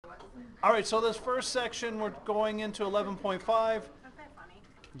All right, so this first section, we're going into 11.5. Isn't that funny?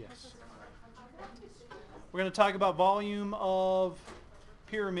 Yes. We're going to talk about volume of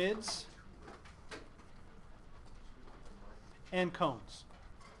pyramids and cones.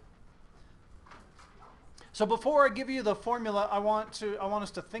 So before I give you the formula, I want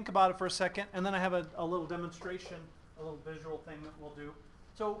us to think about it for a second, and then I have a little demonstration, a little visual thing that we'll do.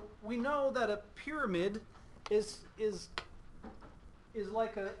 So we know that a pyramid is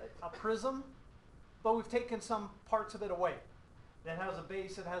like a prism, but we've taken some parts of it away. It has a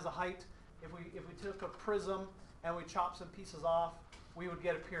base, it has a height. If we took a prism and we chopped some pieces off, we would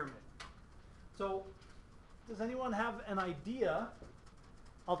get a pyramid. So does anyone have an idea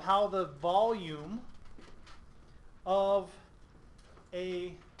of how the volume of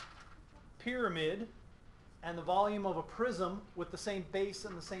a pyramid and the volume of a prism with the same base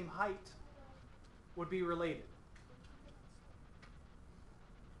and the same height would be related?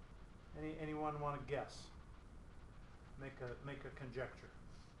 Anyone want to guess? Make a conjecture.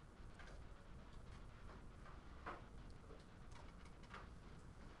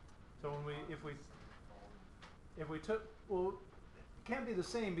 So if we took, well, it can't be the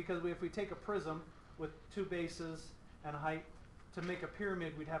same because if we take a prism with two bases and a height, to make a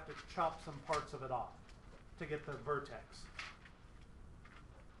pyramid we'd have to chop some parts of it off to get the vertex.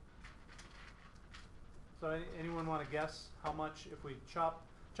 So anyone want to guess how much if we chop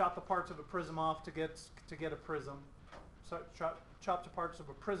the parts of a prism off to get a prism, so chop the parts of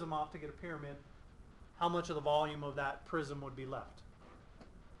a prism off to get a pyramid, how much of the volume of that prism would be left?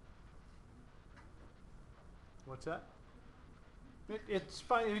 What's that? It's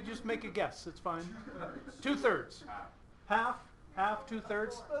fine. You just make a guess. It's fine. 2/3. Half,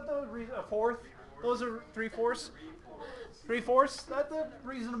 2/3. A fourth. Those are 3/4. 3/4. That's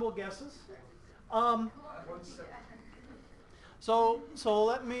reasonable guesses. So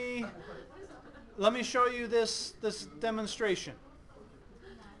let me show you this demonstration.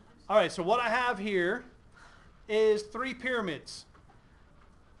 All right. So what I have here is 3 pyramids.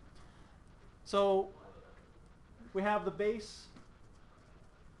 So we have the base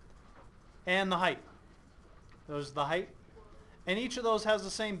and the height. There's the height. And each of those has the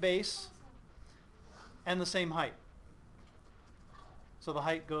same base and the same height. So the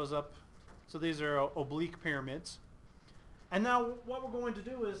height goes up. So these are oblique pyramids. And now what we're going to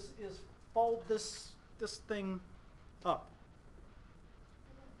do is fold this thing up.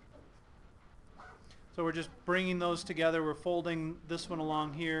 So we're just bringing those together. We're folding this one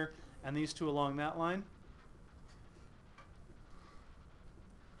along here and these two along that line.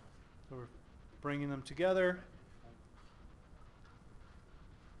 So we're bringing them together.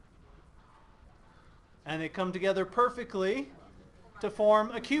 And they come together perfectly to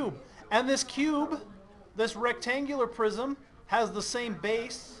form a cube. And this cube, this rectangular prism, has the same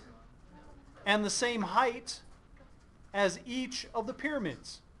base and the same height as each of the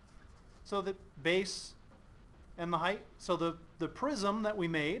pyramids. So the base and the height. So the prism that we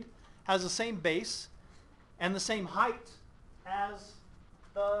made has the same base and the same height as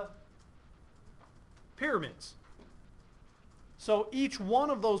the pyramids. So each one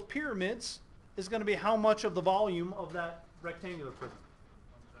of those pyramids is going to be how much of the volume of that rectangular prism?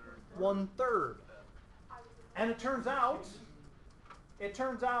 1/3. And it turns out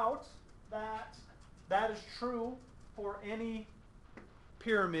that that is true for any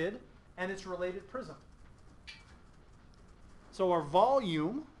pyramid and its related prism. So our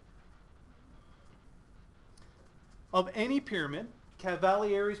volume of any pyramid,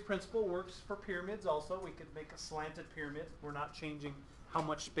 Cavalieri's principle works for pyramids also. We could make a slanted pyramid. We're not changing how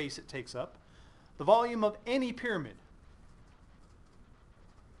much space it takes up. The volume of any pyramid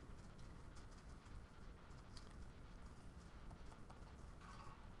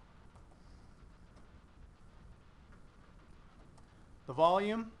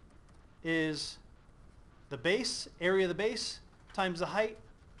is the base, area of the base, times the height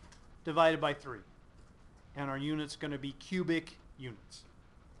divided by 3. And our unit's going to be cubic units.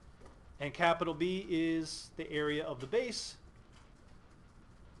 And capital B is the area of the base.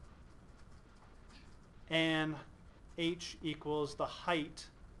 And H equals the height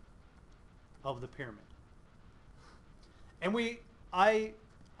of the pyramid. And I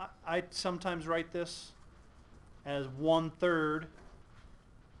sometimes write this as 1/3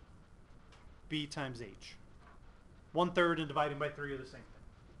 B times H. 1/3 and dividing by 3 are the same thing.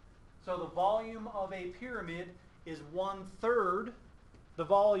 So the volume of a pyramid is 1/3 the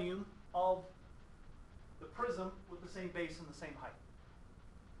volume of the prism with the same base and the same height.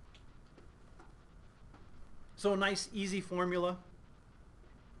 So a nice, easy formula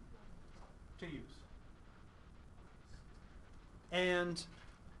to use. And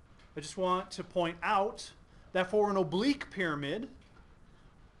I just want to point out that for an oblique pyramid,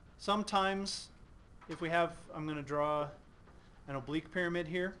 sometimes if we have, I'm going to draw an oblique pyramid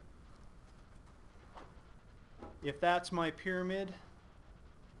here. If that's my pyramid,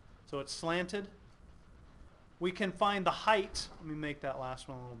 so it's slanted, we can find the height. Let me make that last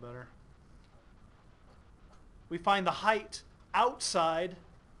one a little better. We find the height outside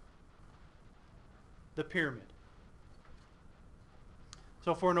the pyramid.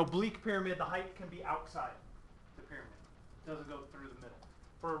 So for an oblique pyramid, the height can be outside the pyramid. It doesn't go through the middle.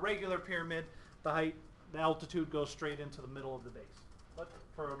 For a regular pyramid, the height, the altitude goes straight into the middle of the base. But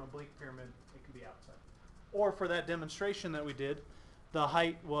for an oblique pyramid, it can be outside. Or for that demonstration that we did, the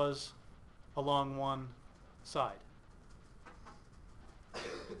height was along one side.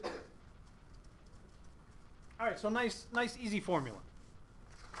 All right, so nice easy formula.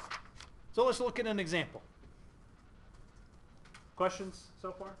 So let's look at an example. Questions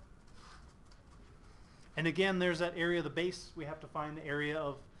so far? And again, there's that area of the base. We have to find the area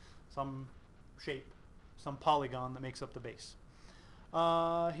of some shape, some polygon that makes up the base.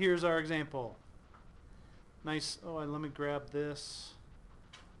 Here's our example. Nice. Oh, and let me grab this.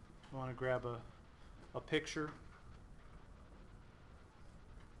 I want to grab a picture.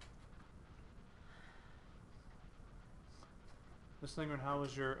 Miss Lingren, how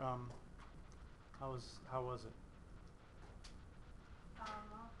was your how was it?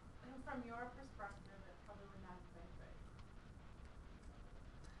 From your perspective, it probably wouldn't have been great.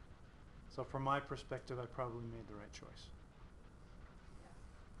 So from my perspective, I probably made the right choice.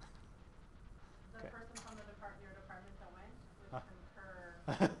 The Okay. person from your department that went would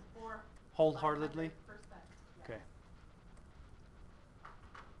concur for Wholeheartedly? 100%. Yeah. Okay.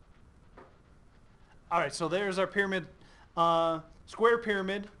 All right, so there's our pyramid, square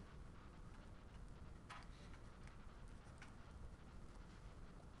pyramid.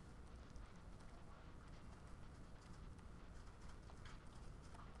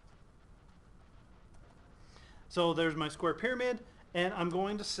 So there's my square pyramid, and I'm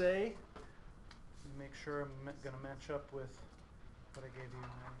going to say, make sure I'm going to match up with what I gave you.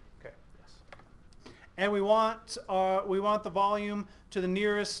 Okay, yes. And we want the volume to the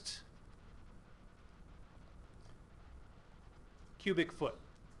nearest cubic foot.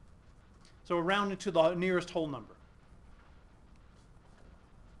 So we're rounding to the nearest whole number.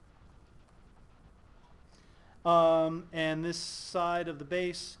 And this side of the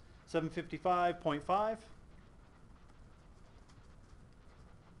base, 755.5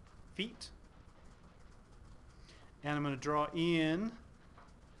 feet. And I'm going to draw in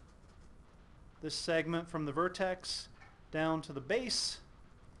this segment from the vertex down to the base,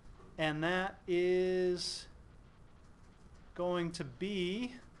 and that is going to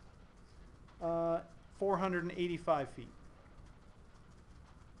be 485 feet.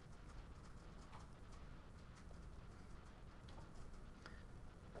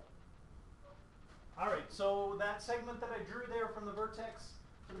 All right, so that segment that I drew there from the vertex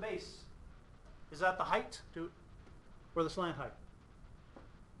to the base, is that the height or the slant height?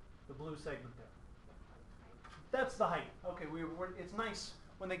 The blue segment there. That's the height. Okay, it's nice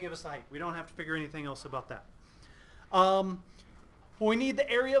when they give us the height. We don't have to figure anything else about that. We need the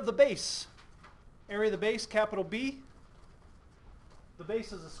area of the base. Area of the base, capital B. The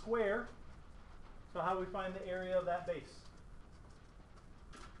base is a square. So how do we find the area of that base?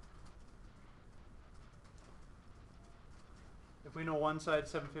 If we know one side,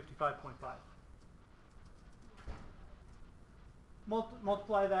 755.5.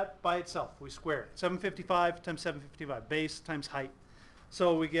 Multiply that by itself. We square it. 755 times 755. Base times height.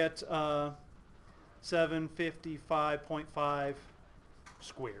 So we get 755.5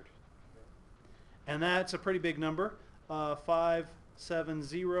 squared. And that's a pretty big number.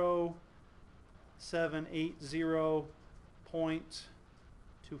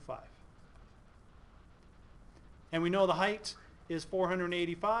 570,780.25. And we know the height is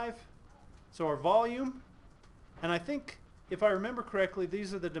 485. So our volume, and I think if I remember correctly,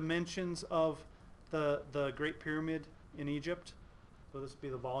 these are the dimensions of the Great Pyramid in Egypt. So this would be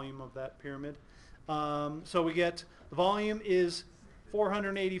the volume of that pyramid. So we get the volume is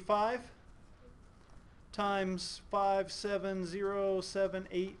 485 times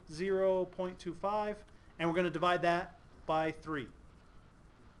 570,780.25, and we're going to divide that by 3.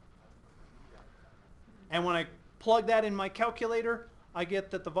 And when I plug that in my calculator, I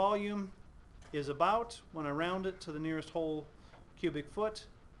get that the volume is about, when I round it to the nearest whole cubic foot,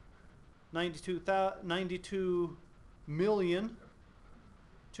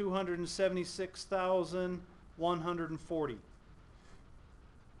 92,276,140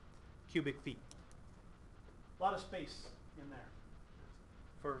 cubic feet. A lot of space in there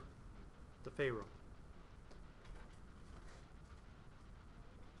for the Pharaoh.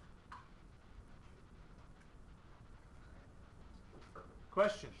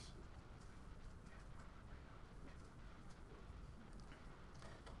 Questions?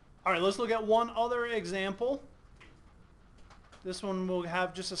 All right, let's look at one other example. This one will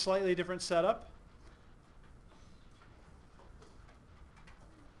have just a slightly different setup.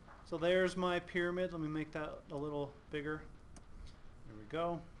 So there's my pyramid. Let me make that a little bigger. There we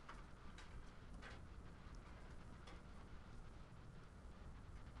go.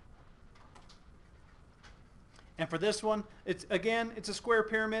 And for this one, it's a square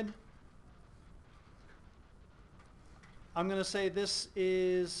pyramid. I'm going to say this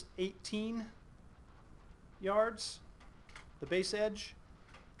is 18 yards, the base edge.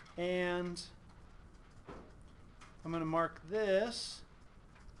 And I'm going to mark this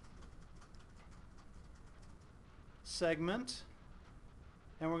segment.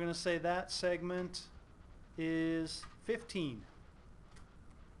 And we're going to say that segment is 15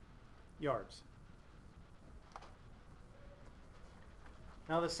 yards.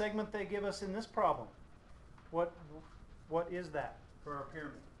 Now the segment they give us in this problem, what is that for our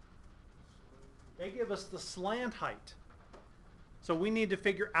pyramid? They give us the slant height. So we need to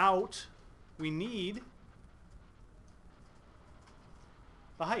figure out, we need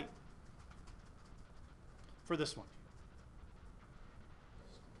the height for this one.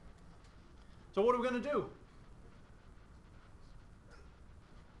 So what are we going to do?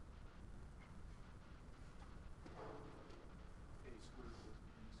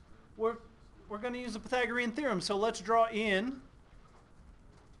 We're going to use the Pythagorean theorem. So let's draw in.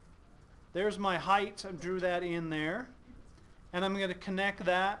 There's my height. I drew that in there. And I'm going to connect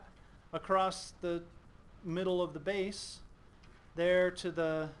that across the middle of the base there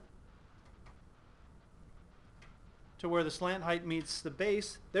to where the slant height meets the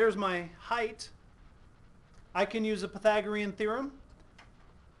base. There's my height. I can use the Pythagorean theorem.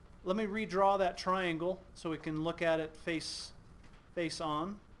 Let me redraw that triangle so we can look at it face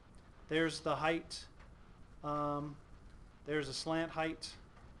on. There's the height. There's a slant height.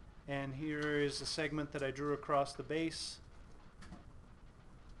 And here is the segment that I drew across the base.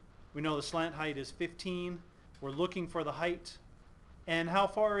 We know the slant height is 15. We're looking for the height. And how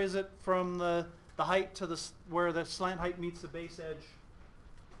far is it from the height to where the slant height meets the base edge?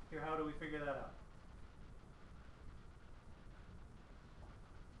 Here, how do we figure that out?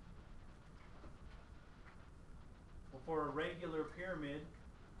 Well, for a regular pyramid,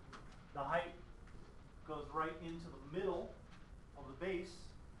 the height goes right into the middle of the base.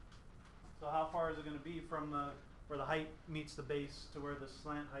 So how far is it going to be from where the height meets the base to where the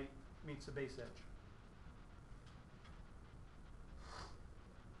slant height meets the base edge?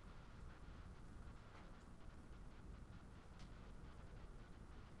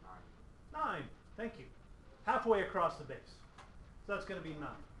 9. Thank you. Halfway across the base. So that's going to be 9.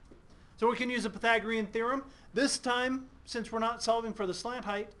 So we can use the Pythagorean theorem. This time, since we're not solving for the slant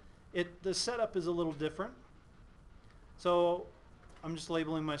height, the setup is a little different. So I'm just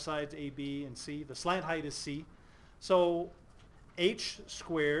labeling my sides A, B, and C. The slant height is C. So h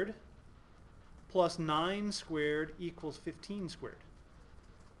squared plus 9 squared equals 15 squared.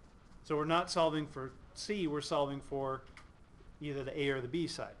 So we're not solving for C, we're solving for either the A or the B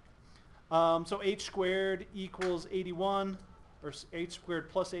side. So h squared equals 81, or h squared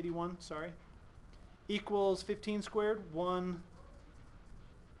plus 81, sorry, equals 15 squared,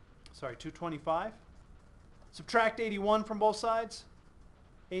 225. Subtract 81 from both sides.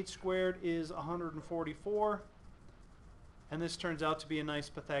 H squared is 144. And this turns out to be a nice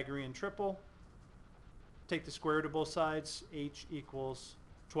Pythagorean triple. Take the square root of both sides. H equals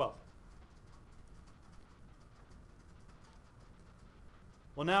 12.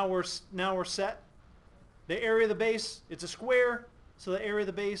 Well, now we're set. The area of the base, it's a square, so the area of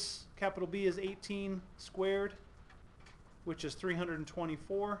the base, capital B, is 18 squared, which is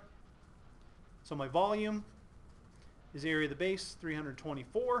 324. So my volume is area of the base,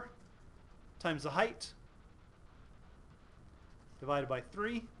 324, times the height, divided by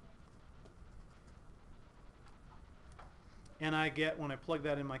 3. And I get, when I plug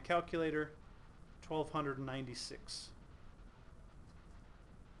that in my calculator, 1,296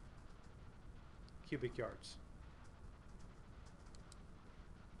 cubic yards.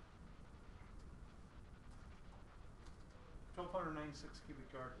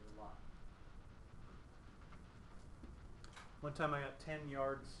 Cubic yards is a lot. One time I got 10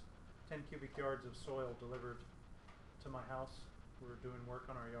 cubic yards of soil delivered to my house. We were doing work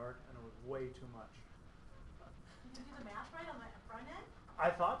on our yard, and it was way too much. Did you do the math right on the front end? I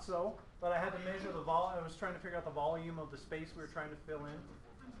thought so, but I had to measure the I was trying to figure out the volume of the space we were trying to fill in.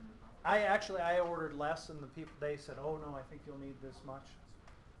 I ordered less, and the people, they said, oh no, I think you'll need this much.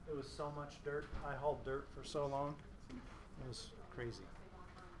 It was so much dirt. I hauled dirt for so long. It was crazy.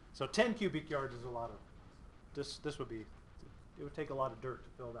 So 10 cubic yards is a lot of, this would be, it would take a lot of dirt to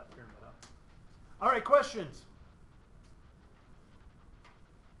fill that pyramid up. All right, questions?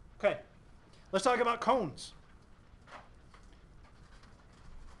 Okay, let's talk about cones.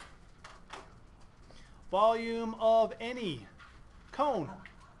 Volume of any cone.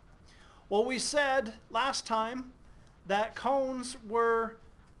 Well, we said last time that cones were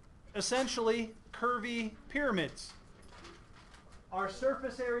essentially curvy pyramids. Our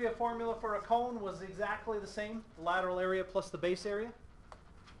surface area formula for a cone was exactly the same, the lateral area plus the base area.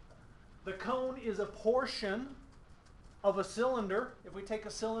 The cone is a portion of a cylinder. If we take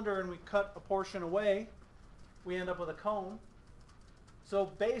a cylinder and we cut a portion away, we end up with a cone.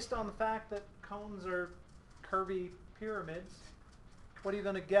 So based on the fact that cones are curvy pyramids, what are you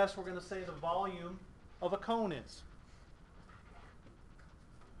going to guess we're going to say the volume of a cone is?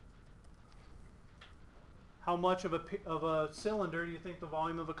 How much of a cylinder do you think the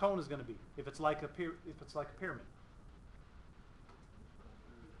volume of a cone is going to be if it's like a pyramid?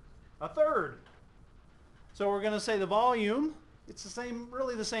 A third. So we're going to say the volume, it's the same,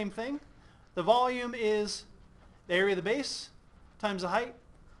 really the same thing. The volume is the area of the base times the height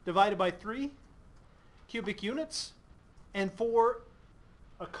divided by 3 cubic units. And for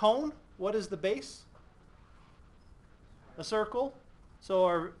a cone, what is the base? A circle. So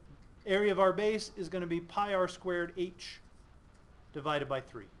our area of our base is going to be pi r squared h divided by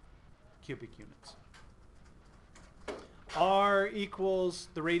 3 cubic units. R equals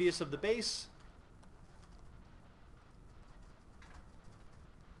the radius of the base.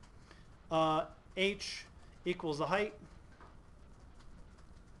 H equals the height.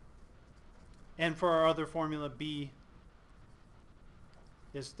 And for our other formula, B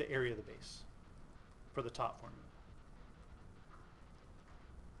is the area of the base for the top formula.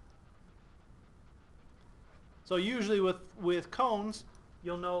 So usually with cones,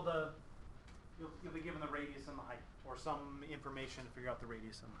 you'll know you'll be given the radius and the height, or some information to figure out the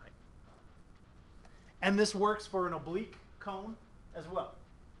radius and the height. And this works for an oblique cone as well.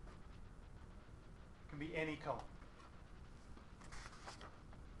 It can be any cone.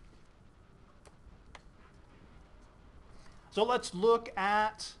 So let's look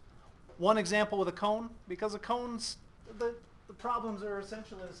at one example with a cone, because the cones, the problems are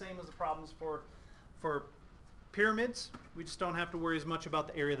essentially the same as the problems for pyramids. We just don't have to worry as much about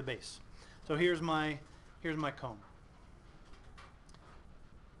the area of the base. So here's my cone.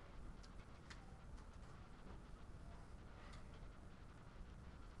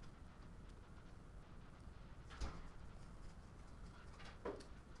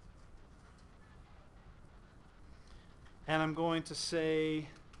 And I'm going to say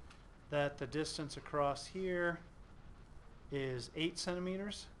that the distance across here is 8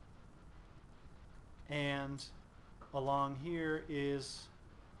 centimeters. And along here is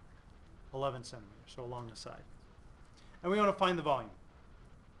 11 centimeters, so along the side. And we want to find the volume.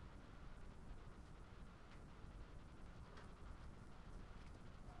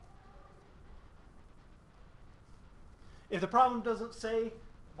 If the problem doesn't say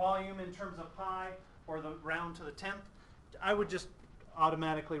volume in terms of pi or the round to the 10th, I would just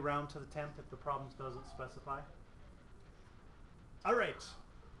automatically round to the 10th if the problem doesn't specify. All right,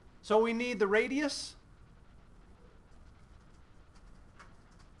 so we need the radius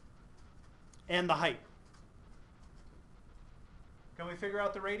and the height. Can we figure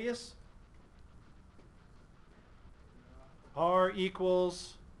out the radius? R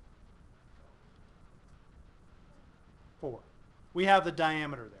equals 4. We have the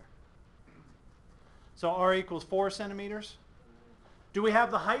diameter there. So R equals 4 centimeters. Do we have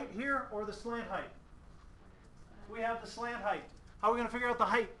the height here or the slant height? We have the slant height. How are we going to figure out the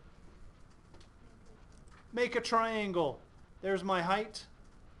height? Make a triangle. There's my height.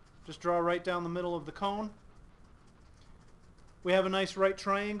 Just draw right down the middle of the cone. We have a nice right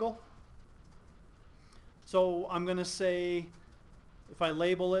triangle. So I'm going to say, if I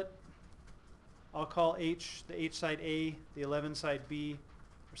label it, I'll call H, the H side A, the 11 side B,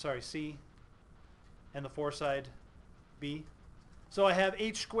 or sorry, C, and the 4 side B. So I have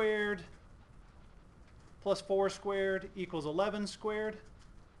H squared plus 4 squared equals 11 squared.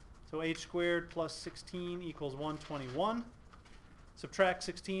 So H squared plus 16 equals 121. Subtract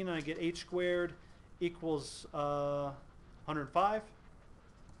 16 and I get H squared equals 105.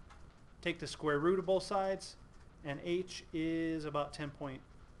 Take the square root of both sides, and H is about 10.25.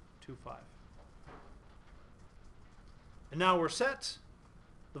 And now we're set.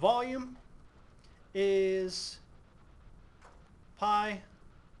 The volume is pi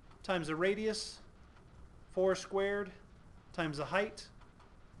times the radius, 4 squared, times the height,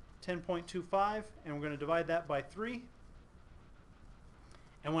 10.25, and we're going to divide that by 3.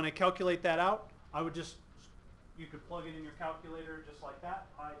 And when I calculate that out, I would just, you could plug it in your calculator just like that.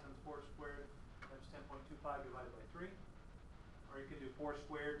 Pi times 4 squared times 10.25 divided by 3. Or you could do 4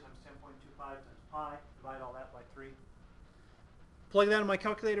 squared times 10.25 times pi, divide all that by 3. Plug that in my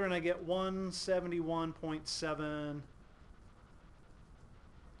calculator and I get 171.7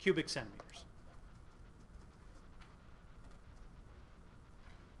 cubic centimeters.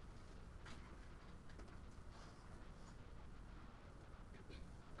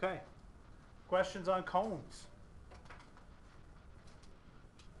 Okay. Questions on cones?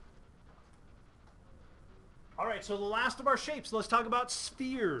 All right, so the last of our shapes, let's talk about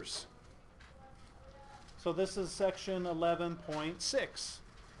spheres. So this is section 11.6.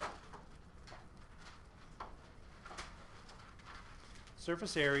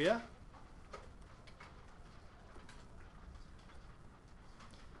 Surface area.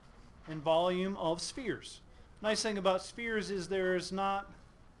 And volume of spheres. Nice thing about spheres is there's not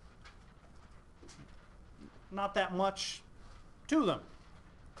that much to them.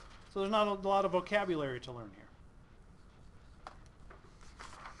 So there's not a lot of vocabulary to learn here.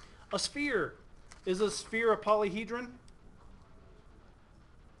 A sphere. Is a sphere a polyhedron?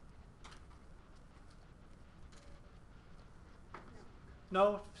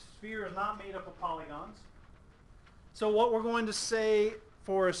 No, sphere is not made up of polygons. So what we're going to say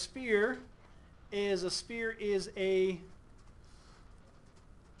for a sphere is a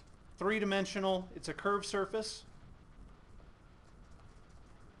three-dimensional, it's a curved surface.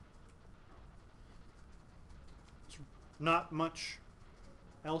 It's not much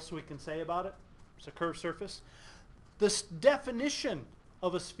else we can say about it. It's a curved surface. This definition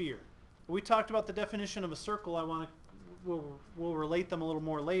of a sphere. We talked about the definition of a circle. We'll relate them a little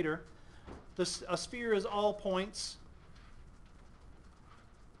more later. A sphere is all points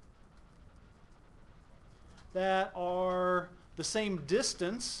that are the same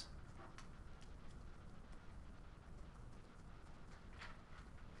distance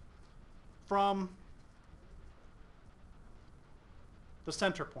from the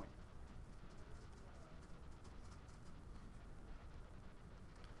center point.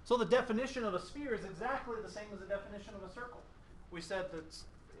 So the definition of a sphere is exactly the same as the definition of a circle. We said that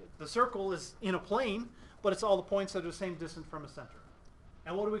the circle is in a plane, but it's all the points that are the same distance from a center.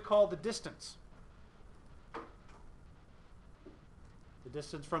 And what do we call the distance? The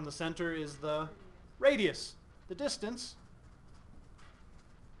distance from the center is the radius. The distance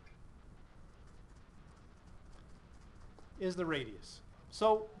is the radius.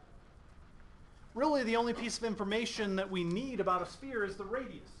 So really the only piece of information that we need about a sphere is the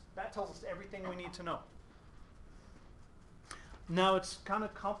radius. That tells us everything we need to know. Now it's kind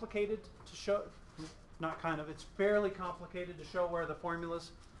of complicated to show, not kind of, it's fairly complicated to show where the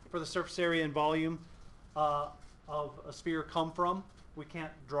formulas for the surface area and volume of a sphere come from. We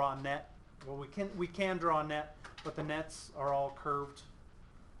can't draw a net. Well, we can draw a net, but the nets are all curved.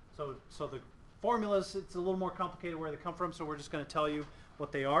 So the formulas, it's a little more complicated where they come from, so we're just going to tell you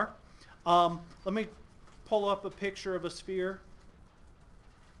what they are. Let me pull up a picture of a sphere.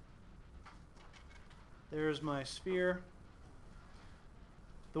 There's my sphere.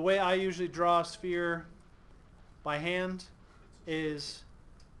 The way I usually draw a sphere by hand is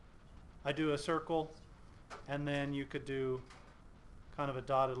I do a circle, and then you could do kind of a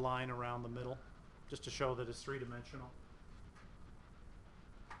dotted line around the middle, just to show that it's three-dimensional.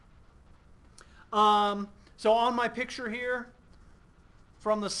 So on my picture here,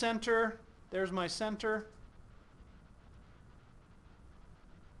 from the center, there's my center.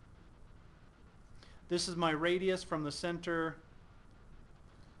 This is my radius from the center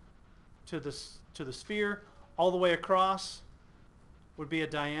to the sphere. All the way across would be a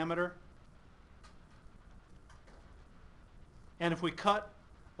diameter. And if we cut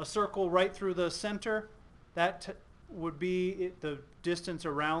a circle right through the center, that would be the distance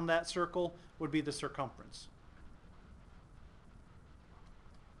around that circle would be the circumference.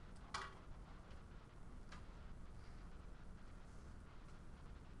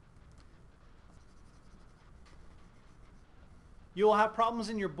 You will have problems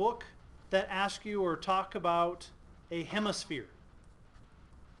in your book that ask you or talk about a hemisphere.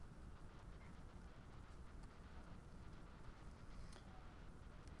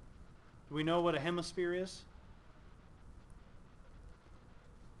 Do we know what a hemisphere is?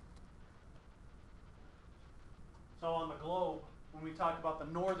 So on the globe, when we talk about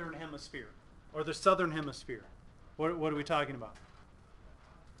the northern hemisphere or the southern hemisphere, what are we talking about?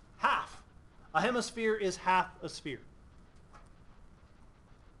 Half. A hemisphere is half a sphere.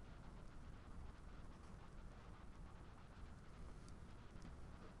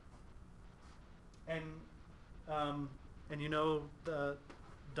 And you know the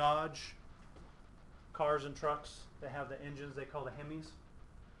Dodge cars and trucks, they have the engines they call the Hemis.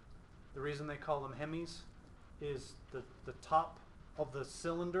 The reason they call them Hemis is the top of the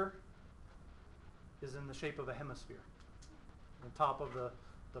cylinder is in the shape of a hemisphere. The top of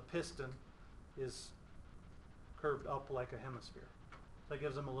the piston is curved up like a hemisphere. That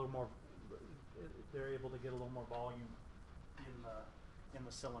gives them a little more, they're able to get a little more volume in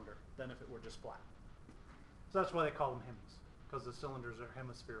the cylinder than if it were just flat. So that's why they call them Hemis, because the cylinders are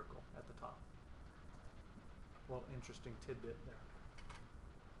hemispherical at the top. Well, interesting tidbit there.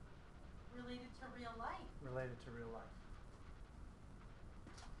 Related to real life. Related to real life.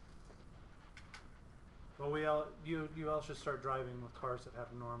 Well, you all should start driving with cars that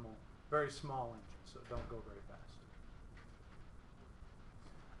have normal, very small engines, so don't go very fast.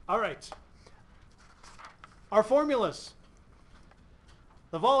 All right. Our formulas.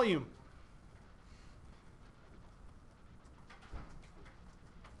 The volume.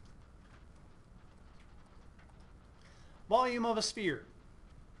 Volume of a sphere.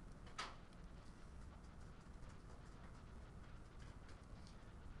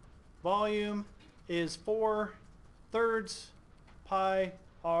 Volume is 4/3 pi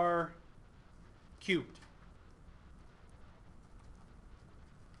r cubed.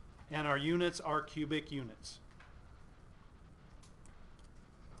 And our units are cubic units.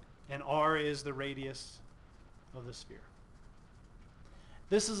 And r is the radius of the sphere.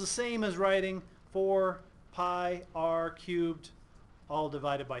 This is the same as writing 4 pi r cubed all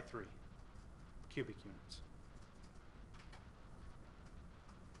divided by 3 cubic units.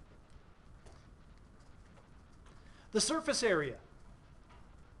 The surface area.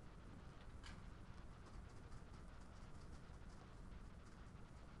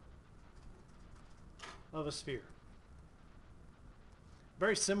 Of a sphere.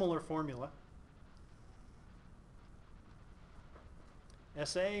 Very similar formula.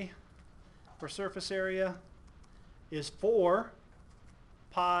 SA for surface area is 4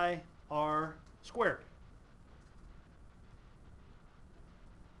 pi r squared.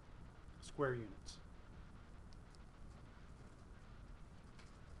 Square units.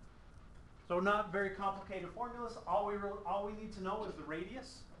 So not very complicated formulas. All we need to know is the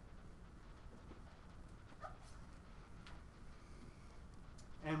radius.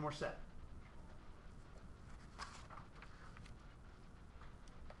 And we're set.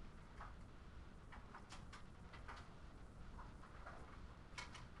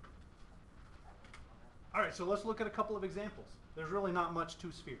 All right, so let's look at a couple of examples. There's really not much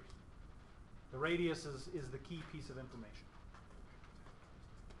to spheres. The radius is the key piece of information.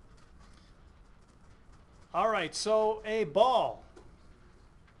 All right, so a ball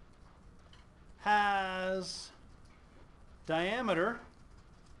has diameter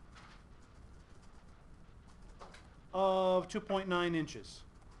of 2.9 inches.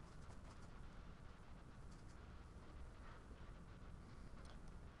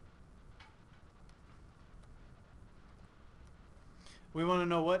 We want to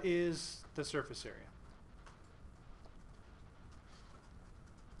know what is the surface area.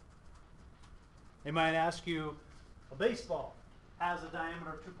 They might ask you, a baseball has a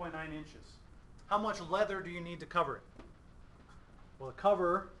diameter of 2.9 inches. How much leather do you need to cover it? Well, the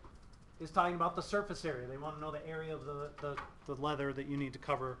cover is talking about the surface area. They want to know the area of the leather that you need to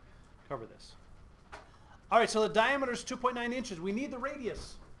cover this. All right, so the diameter is 2.9 inches. We need the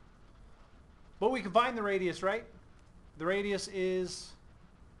radius. But we can find the radius, right? The radius is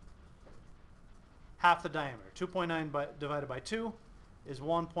half the diameter. 2.9 divided by 2 is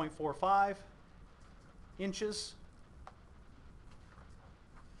 1.45 inches.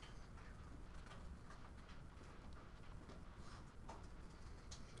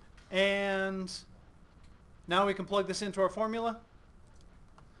 And now we can plug this into our formula.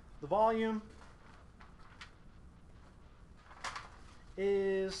 The volume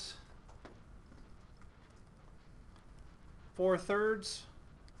is 4/3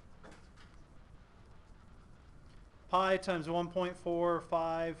 pi times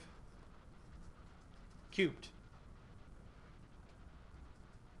 1.45 cubed.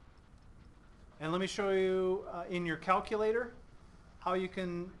 And let me show you in your calculator how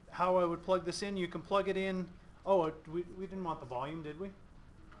I would plug this in. You can plug it in. Oh, we didn't want the volume, did we?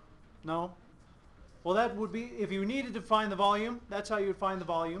 No? Well, that would be, if you needed to find the volume, that's how you would find the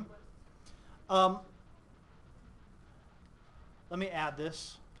volume. Let me add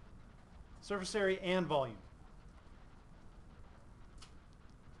this. Surface area and volume.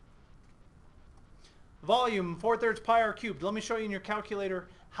 Volume, 4/3 pi r cubed. Let me show you in your calculator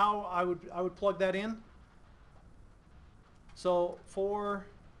how I would plug that in. So 4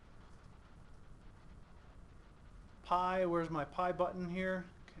 pi. Where's my pi button here?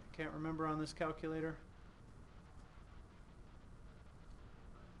 Can't remember on this calculator.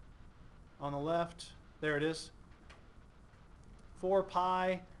 On the left, there it is. 4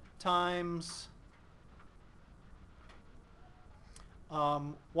 pi times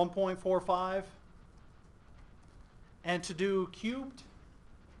 1.45. And to do cubed,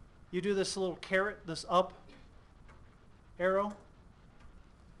 you do this little caret, this up arrow.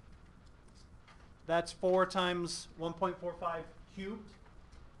 That's 4 times 1.45 cubed.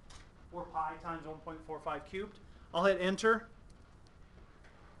 4 pi times 1.45 cubed. I'll hit enter.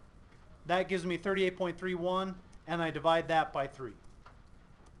 That gives me 38.31, and I divide that by 3.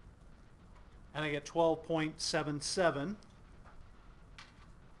 And I get 12.77.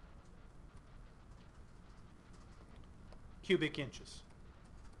 Cubic inches.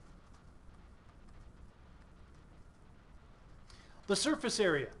 The surface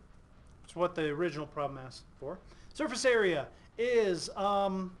area, which is what the original problem asked for. Surface area is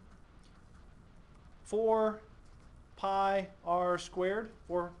 4 pi r squared,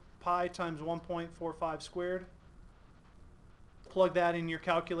 4 pi times 1.45 squared. Plug that in your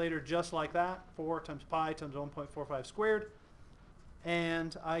calculator just like that, 4 times pi times 1.45 squared,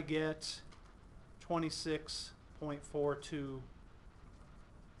 and I get 26.42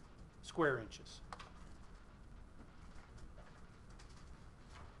 square inches.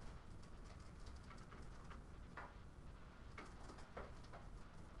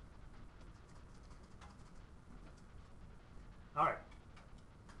 All right.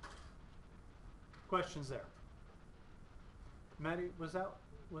 Questions there? Maddie, was that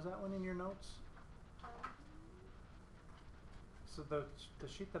one in your notes? So the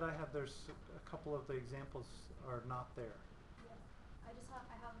sheet that I have, there's a couple of the examples are not there. Yeah. I just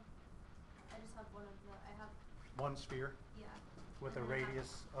have one of the, I have, One sphere yeah. with a And then I have-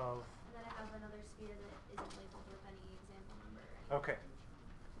 radius of. And then I have another sphere that isn't labeled with any example number or anything. Okay.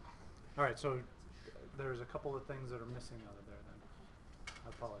 All right. So there's a couple of things that are missing out of there. Then I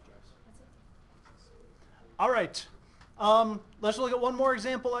apologize. That's it. All right. Let's look at one more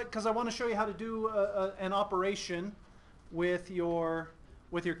example because I want to show you how to do an operation with your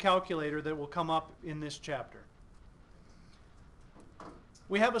calculator that will come up in this chapter.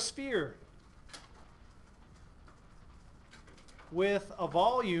 We have a sphere with a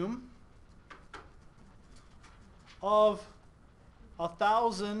volume of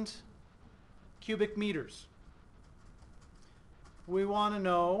 1,000 cubic meters. We want to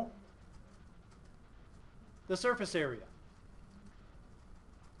know the surface area.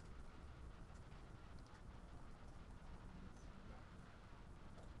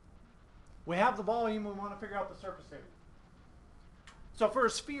 We have the volume, we want to figure out the surface area. So for a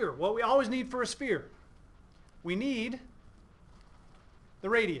sphere, what we always need for a sphere, we need the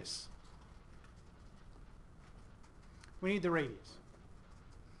radius. We need the radius.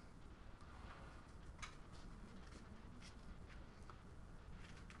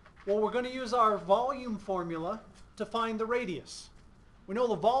 Well, we're going to use our volume formula to find the radius. We know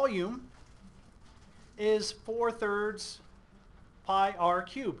the volume is 4/3 pi r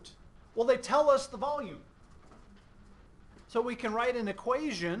cubed. Well, they tell us the volume. So we can write an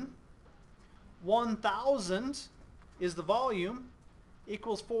equation. 1,000 is the volume,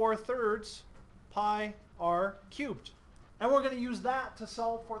 equals 4/3 pi r cubed. And we're going to use that to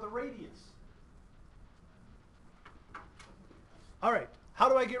solve for the radius. All right. How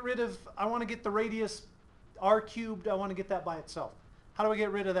do I get rid of, I want to get the radius r cubed, I want to get that by itself. How do I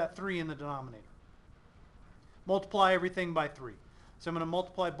get rid of that 3 in the denominator? Multiply everything by 3. So I'm going to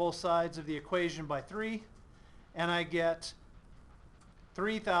multiply both sides of the equation by 3, and I get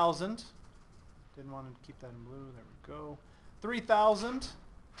 3,000. Didn't want to keep that in blue. There we go. 3,000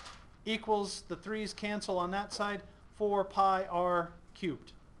 equals, the 3's cancel on that side, 4 pi r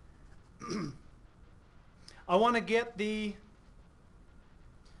cubed. I want to get the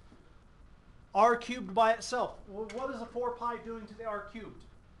r cubed by itself. Well, what is a 4 pi doing to the r cubed?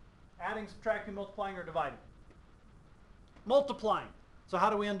 Adding, subtracting, multiplying, or dividing? Multiplying. So how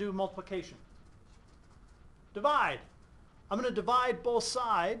do we undo multiplication? Divide. I'm going to divide both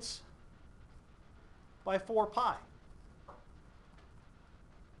sides by 4 pi.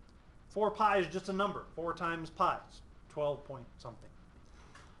 4 pi is just a number. 4 times pi is 12 point something.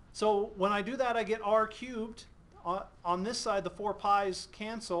 So when I do that, I get r cubed. On this side, the 4 pi's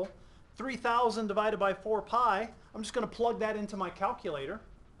cancel. 3,000 divided by 4 pi. I'm just going to plug that into my calculator.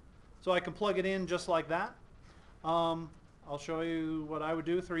 So I can plug it in just like that. I'll show you what I would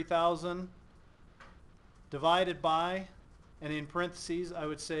do. 3,000 divided by, and in parentheses, I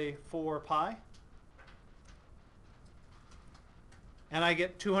would say 4 pi. And I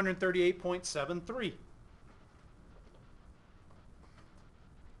get 238.73.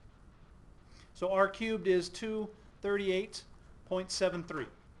 So r cubed is 238.73.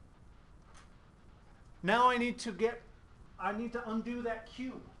 Now I need to undo that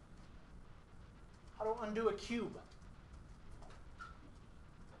cube. How do I undo a cube?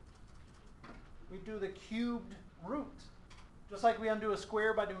 We do the cubed root. Just like we undo a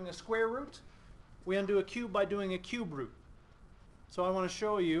square by doing a square root, we undo a cube by doing a cube root. So I want to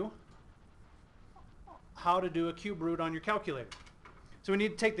show you how to do a cube root on your calculator. So we need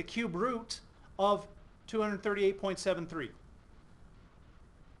to take the cube root of 238.73.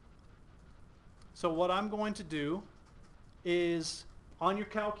 So what I'm going to do is, on your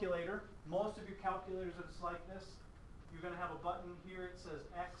calculator, most of your calculators are just like this. You're going to have a button here, it says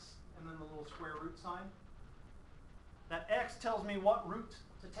X, and then the little square root sign. That X tells me what root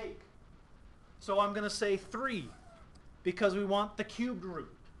to take. So I'm going to say 3, because we want the cubed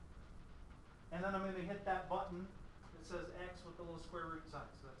root. And then I'm going to hit that button that says X with the little square root sign.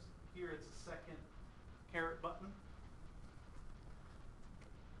 So that's here, it's the second caret button.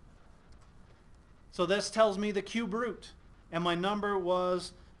 So this tells me the cube root. And my number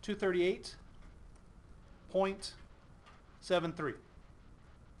was 238.73.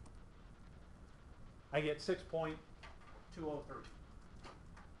 I get 6.203.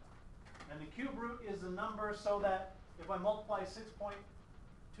 And the cube root is the number so that if I multiply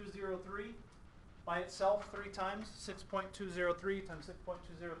 6.203 by itself 3 times, 6.203 times 6.203 times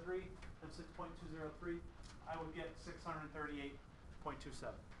 6.203, I would get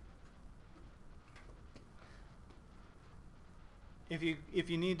 638.27. If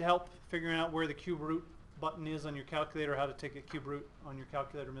you need help figuring out where the cube root button is on your calculator, how to take a cube root on your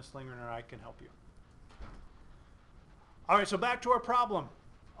calculator, Miss Linger or I can help you. All right, so back to our problem.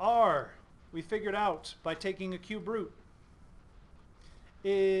 R, we figured out by taking a cube root,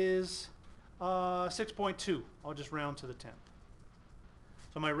 is 6.2. I'll just round to the 10th.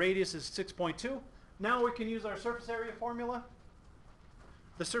 So my radius is 6.2. Now we can use our surface area formula.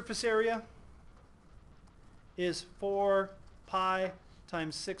 The surface area is 4 pi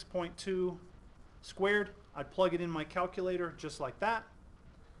times 6.2 squared. I'd plug it in my calculator just like that,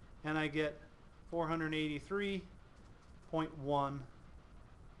 and I get 483.1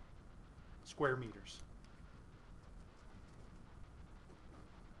 square meters.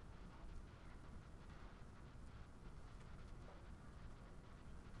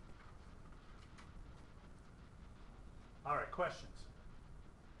 All right, questions?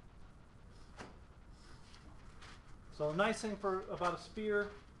 So the nice thing about a sphere,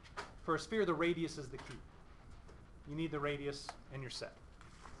 for a sphere the radius is the key. You need the radius and you're set.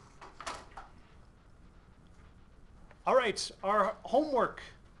 All right, our homework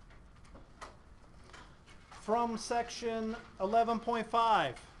from section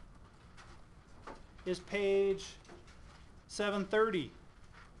 11.5 is page 730,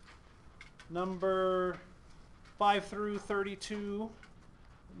 number 5 through 32.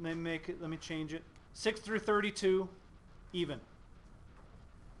 Let me change it. 6 through 32, even.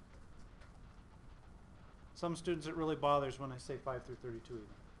 Some students it really bothers when I say 5 through 32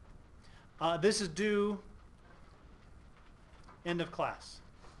 even. This is due end of class.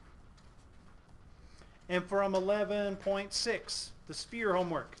 And from 11.6, the sphere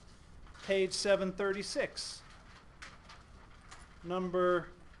homework, page 736, number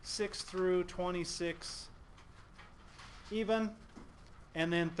 6 through 26, even,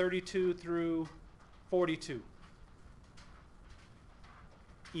 and then 32 through 42,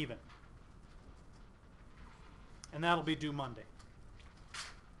 even. And that'll be due Monday.